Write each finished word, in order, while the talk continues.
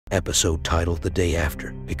episode titled The Day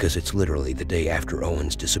After because it's literally the day after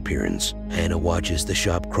Owen's disappearance. Hannah watches the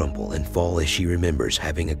shop crumble and fall as she remembers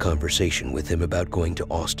having a conversation with him about going to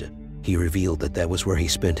Austin. He revealed that that was where he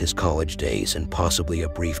spent his college days and possibly a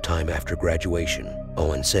brief time after graduation.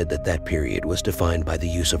 Owen said that that period was defined by the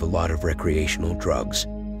use of a lot of recreational drugs,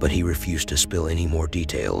 but he refused to spill any more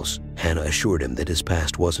details. Hannah assured him that his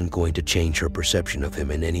past wasn't going to change her perception of him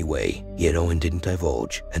in any way, yet Owen didn't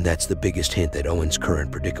divulge, and that's the biggest hint that Owen's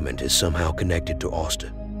current predicament is somehow connected to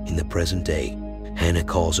Austin. In the present day, Hannah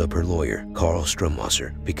calls up her lawyer, Carl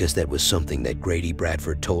Strumwasser, because that was something that Grady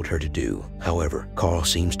Bradford told her to do. However, Carl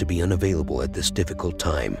seems to be unavailable at this difficult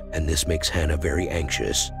time, and this makes Hannah very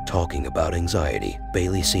anxious. Talking about anxiety,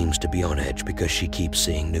 Bailey seems to be on edge because she keeps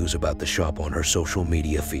seeing news about the shop on her social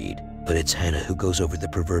media feed. But it's Hannah who goes over the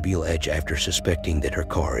proverbial edge after suspecting that her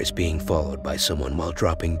car is being followed by someone while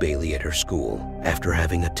dropping Bailey at her school. After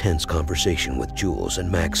having a tense conversation with Jules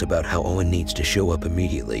and Max about how Owen needs to show up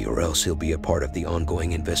immediately or else he'll be a part of the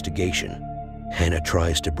ongoing investigation, Hannah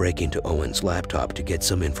tries to break into Owen's laptop to get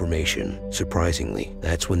some information. Surprisingly,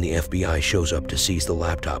 that's when the FBI shows up to seize the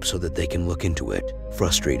laptop so that they can look into it.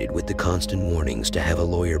 Frustrated with the constant warnings to have a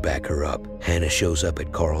lawyer back her up, Hannah shows up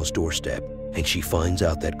at Carl's doorstep, and she finds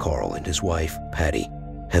out that Carl and his wife, Patty,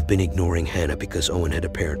 have been ignoring Hannah because Owen had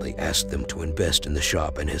apparently asked them to invest in the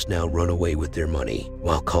shop and has now run away with their money.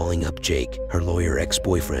 While calling up Jake, her lawyer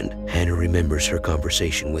ex-boyfriend, Hannah remembers her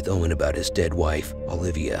conversation with Owen about his dead wife,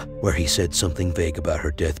 Olivia, where he said something vague about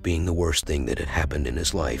her death being the worst thing that had happened in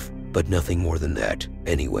his life, but nothing more than that.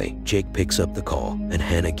 Anyway, Jake picks up the call, and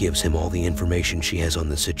Hannah gives him all the information she has on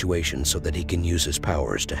the situation so that he can use his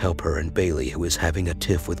powers to help her and Bailey, who is having a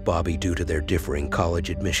tiff with Bobby due to their differing college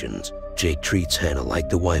admissions. Jake treats Hannah like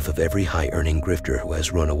the wife of every high-earning grifter who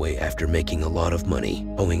has run away after making a lot of money,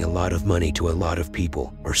 owing a lot of money to a lot of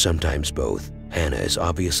people, or sometimes both. Hannah is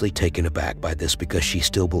obviously taken aback by this because she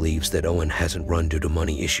still believes that Owen hasn't run due to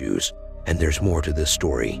money issues. And there's more to this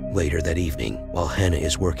story. Later that evening, while Hannah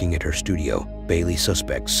is working at her studio, Bailey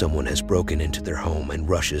suspects someone has broken into their home and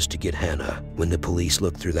rushes to get Hannah. When the police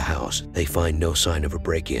look through the house, they find no sign of a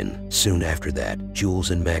break-in. Soon after that,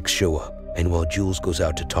 Jules and Max show up, and while Jules goes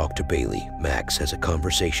out to talk to Bailey, Max has a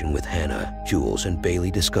conversation with Hannah. Jules and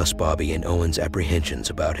Bailey discuss Bobby and Owen's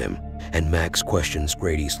apprehensions about him, and Max questions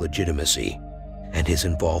Grady's legitimacy and his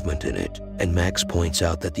involvement in it, and Max points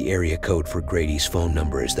out that the area code for Grady's phone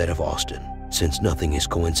number is that of Austin. Since nothing is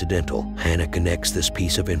coincidental, Hannah connects this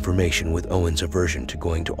piece of information with Owen's aversion to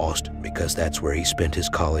going to Austin because that's where he spent his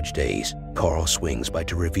college days. Carl swings by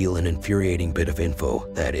to reveal an infuriating bit of info,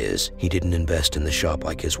 that is, he didn't invest in the shop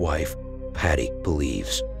like his wife. Patty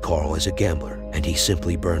believes Carl is a gambler and he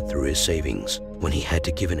simply burned through his savings when he had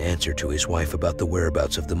to give an answer to his wife about the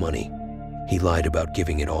whereabouts of the money. He lied about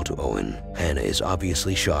giving it all to Owen. Hannah is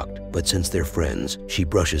obviously shocked, but since they're friends, she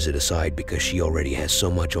brushes it aside because she already has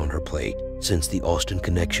so much on her plate. Since the Austin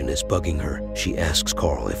connection is bugging her, she asks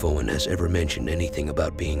Carl if Owen has ever mentioned anything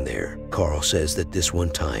about being there. Carl says that this one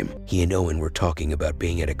time, he and Owen were talking about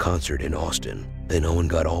being at a concert in Austin. Then Owen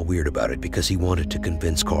got all weird about it because he wanted to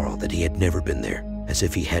convince Carl that he had never been there, as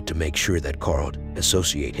if he had to make sure that Carl didn't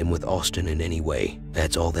associate him with Austin in any way.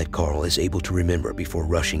 That's all that Carl is able to remember before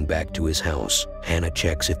rushing back to his house. Hannah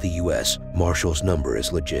checks if the U.S. Marshal's number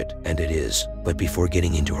is legit, and it is. But before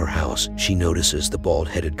getting into her house, she notices the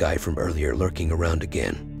bald-headed guy from earlier lurking around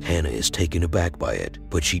again. Hannah is taken aback by it,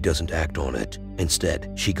 but she doesn't act on it.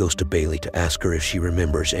 Instead, she goes to Bailey to ask her if she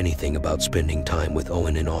remembers anything about spending time with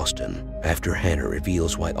Owen in Austin. After Hannah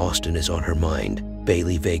reveals why Austin is on her mind,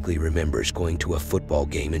 Bailey vaguely remembers going to a football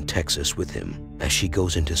game in Texas with him. As she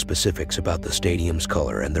goes into specifics about the stadium's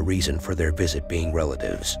color and the reason for their visit being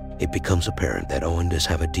relatives, it becomes apparent that Owen does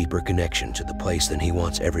have a deeper connection to the place than he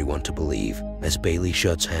wants everyone to believe. As Bailey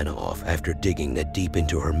shuts Hannah off after digging that deep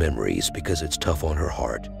into her memories because it's tough on her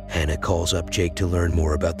heart, Hannah calls up Jake to learn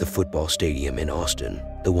more about the football stadium in Austin.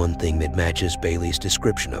 The one thing that matches Bailey's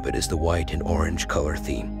description of it is the white and orange color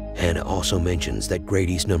theme. Hannah also mentions that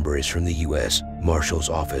Grady's number is from the U.S. Marshal's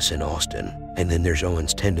office in Austin, and then there's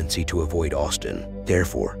Owen's tendency to avoid Austin.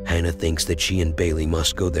 Therefore, Hannah thinks that she and Bailey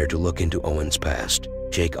must go there to look into Owen's past.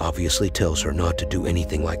 Jake obviously tells her not to do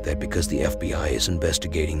anything like that because the FBI is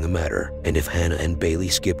investigating the matter, and if Hannah and Bailey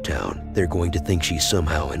skip town, they're going to think she's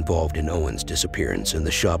somehow involved in Owen's disappearance and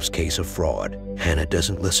the shop's case of fraud. Hannah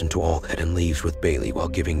doesn't listen to all that and leaves with Bailey while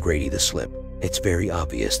giving Grady the slip. It's very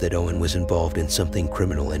obvious that Owen was involved in something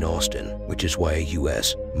criminal in Austin, which is why a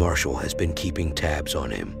U.S. Marshal has been keeping tabs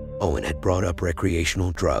on him. Owen had brought up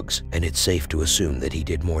recreational drugs, and it's safe to assume that he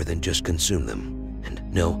did more than just consume them. And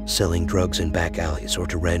No, selling drugs in back alleys or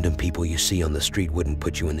to random people you see on the street wouldn't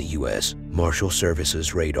put you in the U.S. Marshal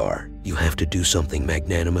Service's radar. You have to do something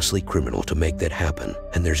magnanimously criminal to make that happen,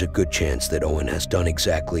 and there's a good chance that Owen has done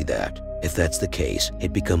exactly that. If that's the case,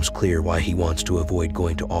 it becomes clear why he wants to avoid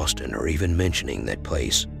going to Austin or even mentioning that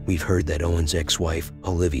place. We've heard that Owen's ex-wife,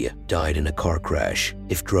 Olivia, died in a car crash.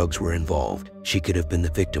 If drugs were involved, she could have been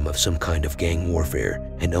the victim of some kind of gang warfare,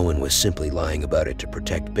 and Owen was simply lying about it to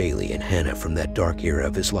protect Bailey and Hannah from that dark era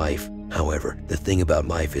of his life. However, the thing about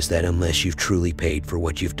life is that unless you've truly paid for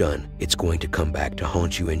what you've done, it's going to come back to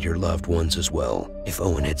haunt you and your loved ones as well. If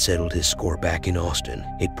Owen had settled his score back in Austin,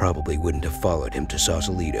 it probably wouldn't have followed him to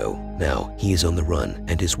Sausalito. Now, he is on the run,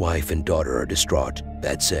 and his wife and daughter are distraught.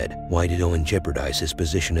 That said, why did Owen jeopardize his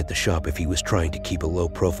position at the shop if he was trying to keep a low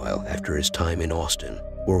profile after his time in Austin?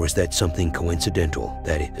 Or was that something coincidental,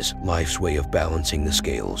 that is, life's way of balancing the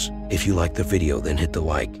scales? If you liked the video, then hit the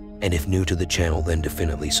like. And if new to the channel, then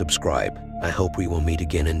definitely subscribe. I hope we will meet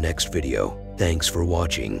again in next video. Thanks for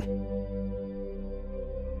watching.